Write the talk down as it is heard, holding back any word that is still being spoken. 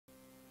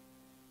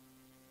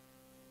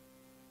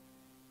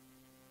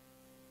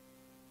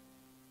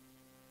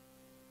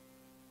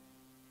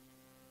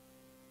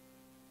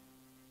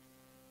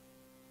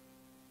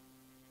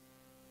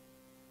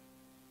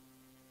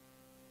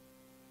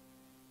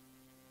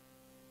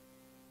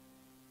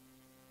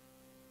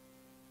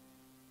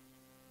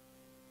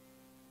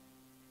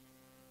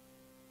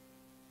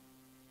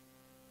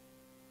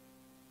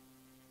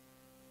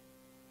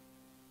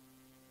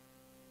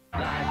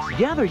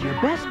gather your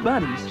best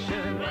buddies,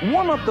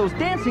 warm up those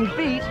dancing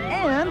feet,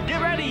 and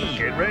Get ready!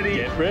 Get ready!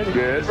 Get ready!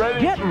 Get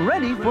ready! get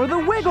ready for the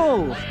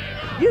Wiggles!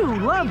 You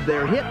love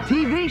their hit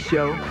TV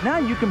show. Now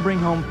you can bring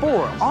home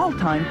 4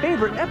 all-time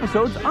favorite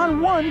episodes on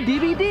one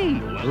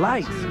DVD.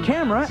 Lights,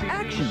 camera,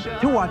 action,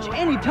 to watch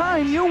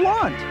anytime you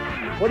want.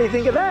 What do you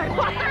think of that?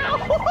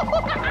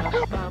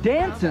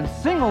 Dance and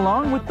sing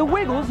along with the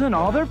Wiggles and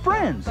all their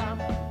friends.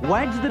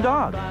 Wags the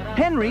dog,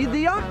 Henry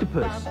the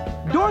octopus,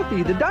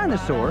 Dorothy the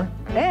dinosaur,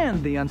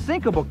 and the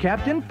unsinkable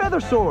Captain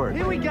Feathersword.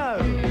 Here we go.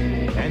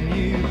 Can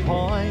you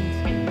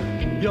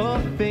point your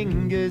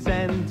fingers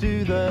and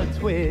do the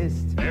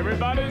twist?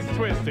 Everybody's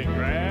twisting,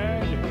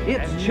 Greg.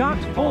 It's chock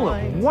full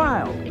of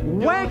wild,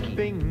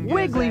 wacky,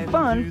 wiggly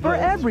fun for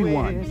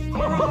everyone.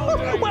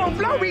 Well,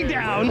 blow me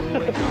down!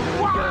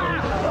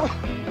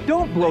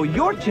 Don't blow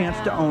your chance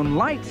to own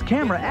Lights,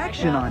 Camera,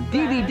 Action on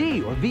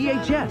DVD or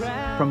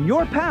VHS from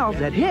your pals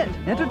at Hit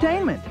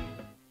Entertainment.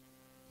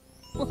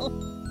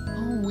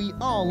 Oh, we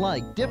all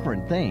like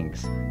different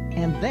things,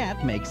 and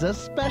that makes us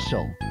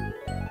special.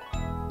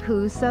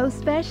 Who's so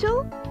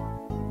special?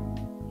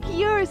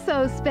 You're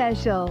so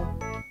special.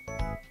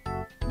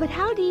 But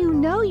how do you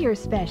know you're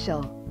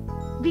special?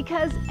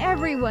 Because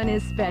everyone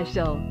is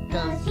special.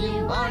 'Cause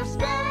you are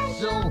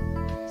special,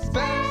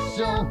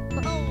 special.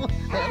 Oh,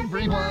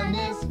 everyone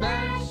is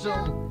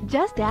special.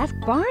 Just ask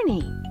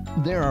Barney.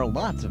 There are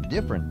lots of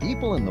different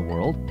people in the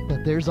world,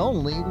 but there's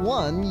only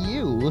one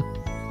you.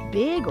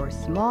 Big or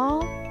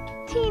small,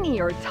 teeny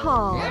or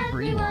tall,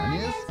 Everyone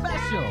is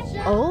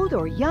special. old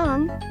or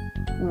young,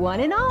 one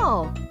and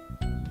all.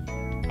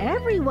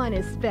 Everyone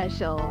is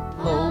special.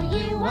 Oh,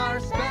 you are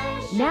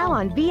special. Now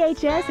on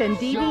VHS and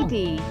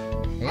DVD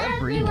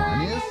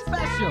Everyone is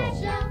special.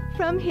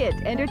 from Hit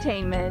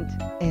Entertainment.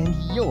 And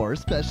you're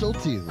special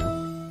too.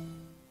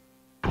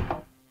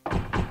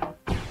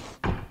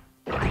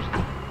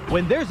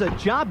 When there's a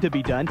job to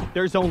be done,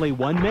 there's only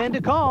one man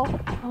to call.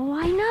 Oh,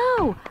 I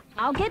know.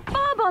 I'll get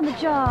Bob on the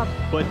job.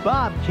 But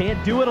Bob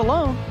can't do it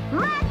alone.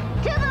 Matt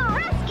to the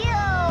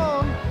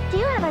rescue! Do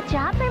you have a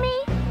job for me?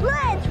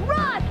 Let's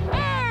rock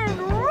and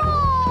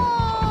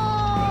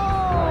roll!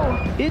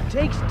 It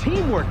takes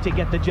teamwork to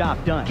get the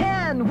job done.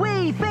 Can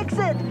we fix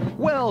it?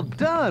 Well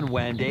done,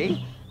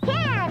 Wendy.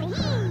 Can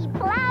he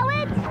plow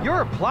it?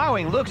 Your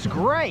plowing looks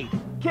great.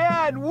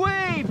 Can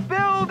we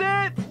build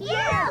it?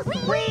 Yes,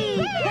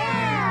 we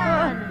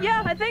can!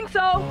 Yeah, I think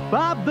so.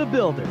 Bob the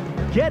Builder,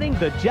 getting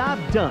the job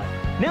done.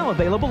 Now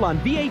available on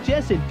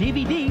VHS and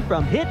DVD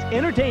from Hit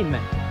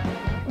Entertainment.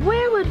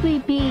 Where would we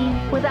be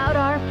without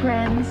our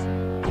friends?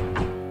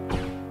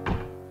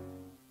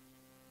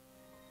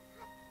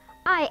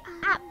 I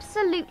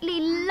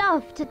absolutely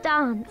love to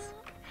dance.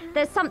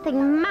 There's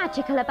something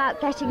magical about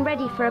getting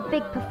ready for a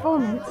big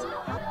performance.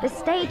 The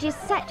stage is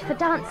set for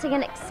dancing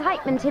and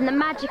excitement in the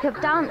Magic of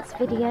Dance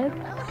video.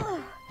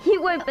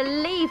 You won't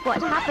believe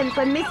what happens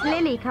when Miss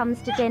Lily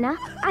comes to dinner.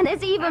 And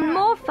it's even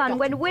more fun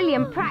when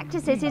William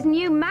practices his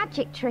new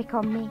magic trick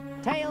on me.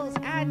 Tails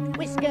and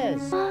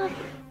whiskers.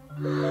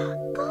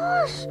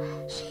 Gosh,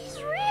 she's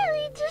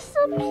really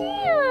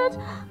disappeared.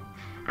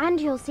 And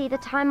you'll see the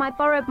time I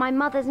borrowed my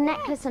mother's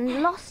necklace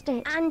and lost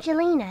it.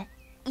 Angelina,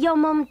 your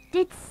mum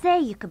did say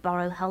you could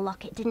borrow her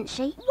locket, didn't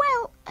she?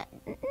 Well,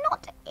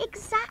 not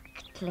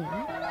exactly.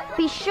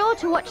 Be sure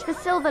to watch the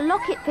Silver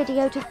Locket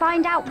video to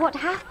find out what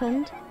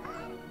happened.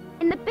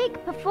 In the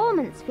big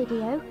performance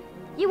video,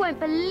 you won't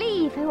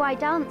believe who I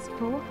danced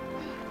for.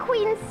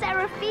 Queen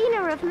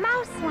Seraphina of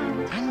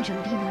Mouseland.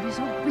 Angelina is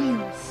a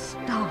real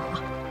star.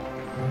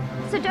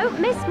 So don't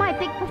miss my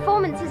big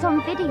performances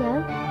on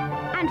video.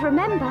 And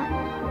remember,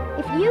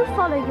 if you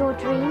follow your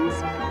dreams,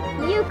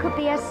 you could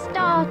be a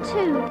star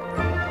too.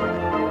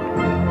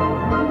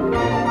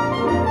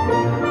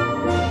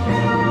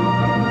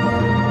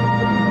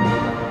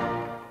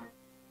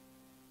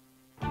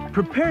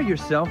 Prepare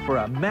yourself for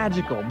a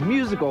magical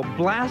musical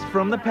blast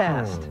from the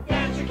past.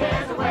 Get your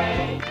cares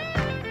away.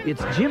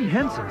 It's Jim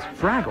Henson's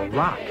Fraggle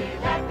Rock.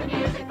 Let the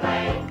music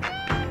play.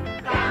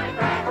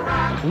 Fraggle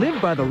Rock.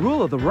 Live by the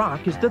Rule of the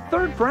Rock is the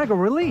 3rd Fraggle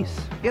release.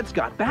 It's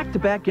got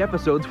back-to-back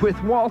episodes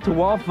with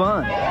wall-to-wall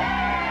fun.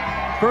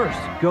 First,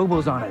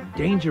 Gobo's on a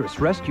dangerous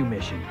rescue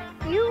mission.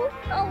 You?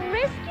 A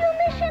rescue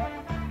mission?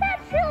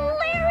 That's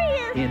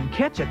hilarious! In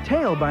Catch a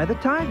Tail by the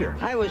Tiger.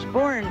 I was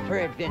born for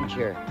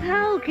adventure.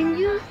 How can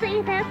you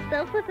say that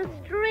stuff with a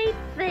straight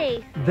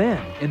face? Then,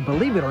 in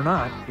Believe It or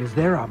Not, is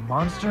there a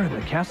monster in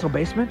the castle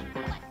basement?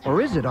 Or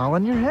is it all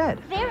in your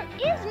head? There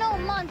is no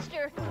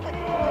monster.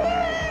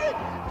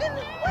 Then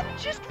what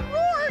just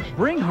roared?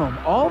 Bring home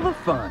all the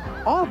fun,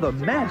 all the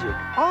magic,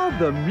 all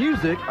the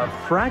music of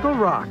Fraggle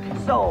Rock.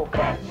 So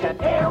catch a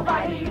tail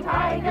by the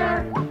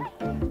tiger.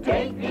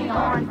 Take the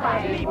horn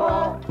by the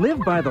bull. Live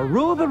by the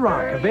Rule of the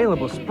Rock,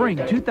 available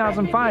spring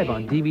 2005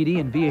 on DVD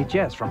and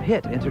VHS from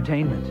Hit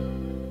Entertainment.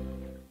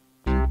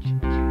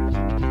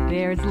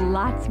 There's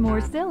lots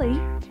more silly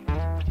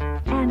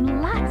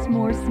and lots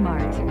more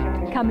smart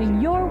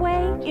coming your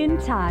way in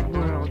Todd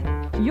World.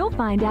 You'll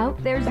find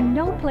out there's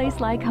no place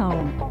like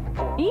home,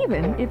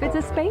 even if it's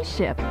a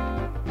spaceship.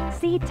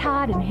 see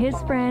Todd and his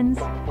friends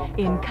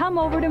in Come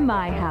Over to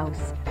My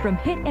House from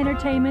Hit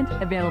Entertainment,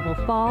 available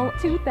fall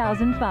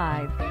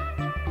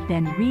 2005.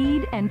 Then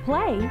read and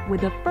play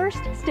with the first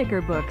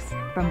sticker books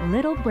from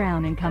Little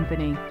Brown and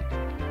Company.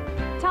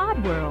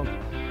 Todd World.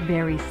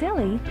 Very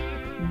silly,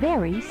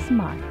 very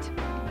smart.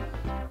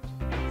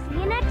 See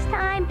you next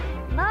time.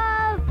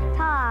 Love,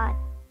 Todd.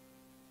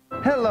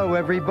 Hello,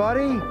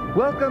 everybody.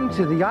 Welcome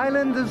to the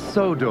island of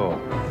Sodor.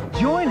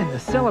 Join in the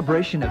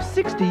celebration of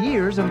 60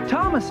 years of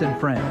Thomas and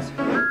Friends.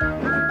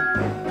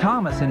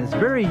 Thomas and his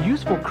very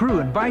useful crew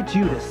invite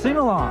you to sing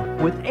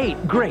along with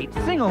 8 great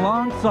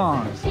sing-along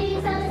songs.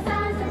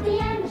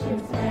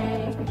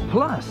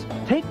 Plus,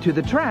 take to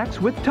the tracks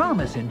with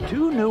Thomas in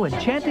 2 new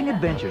enchanting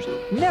adventures,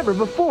 never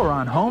before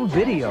on home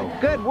video.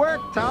 Good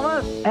work,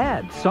 Thomas!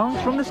 Add songs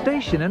from the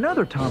station and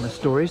other Thomas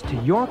stories to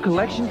your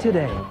collection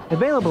today.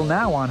 Available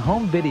now on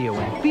home video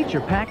and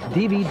feature-packed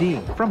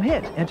DVD from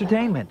Hit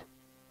Entertainment.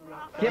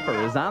 Kipper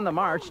is on the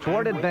march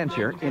toward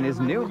adventure in his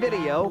new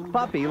video,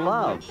 Puppy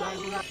Love.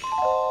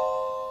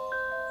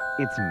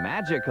 It's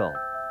magical.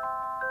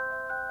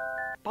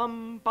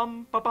 Bum,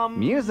 bum, ba, bum.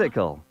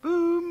 Musical.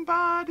 Boom,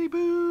 body,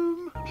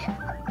 boom.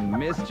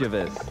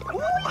 Mischievous.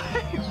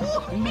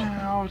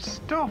 Now,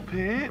 stop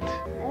it.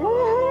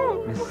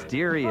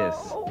 Mysterious.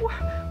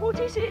 What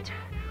is it?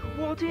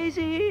 What is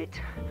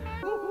it?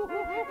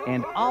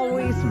 And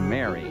always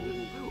merry.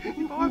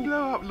 If I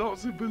blow up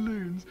lots of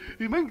balloons,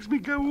 it makes me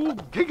go all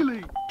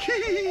giggly.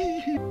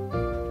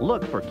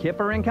 Look for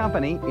Kipper and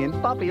Company in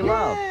Puppy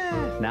Love.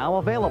 Now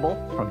available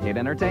from Hit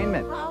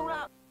Entertainment.